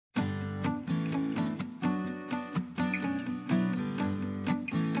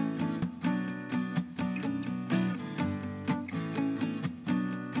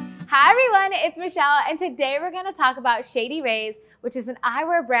Hi everyone, it's Michelle, and today we're going to talk about Shady Rays, which is an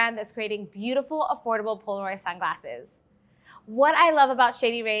eyewear brand that's creating beautiful, affordable Polarized sunglasses. What I love about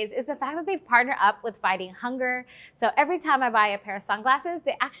Shady Rays is the fact that they've partnered up with Fighting Hunger. So every time I buy a pair of sunglasses,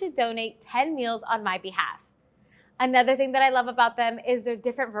 they actually donate 10 meals on my behalf. Another thing that I love about them is their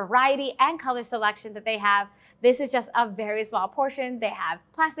different variety and color selection that they have. This is just a very small portion. They have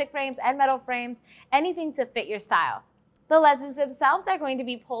plastic frames and metal frames, anything to fit your style. The lenses themselves are going to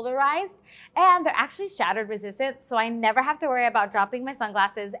be polarized, and they're actually shattered resistant, so I never have to worry about dropping my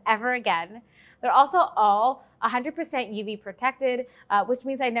sunglasses ever again. They're also all 100% UV protected, which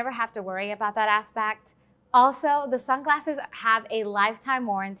means I never have to worry about that aspect. Also, the sunglasses have a lifetime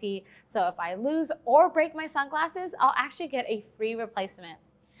warranty, so if I lose or break my sunglasses, I'll actually get a free replacement.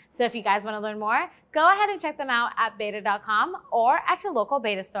 So if you guys want to learn more, go ahead and check them out at b8ta.com or at your local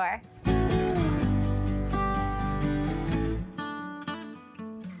b8ta store.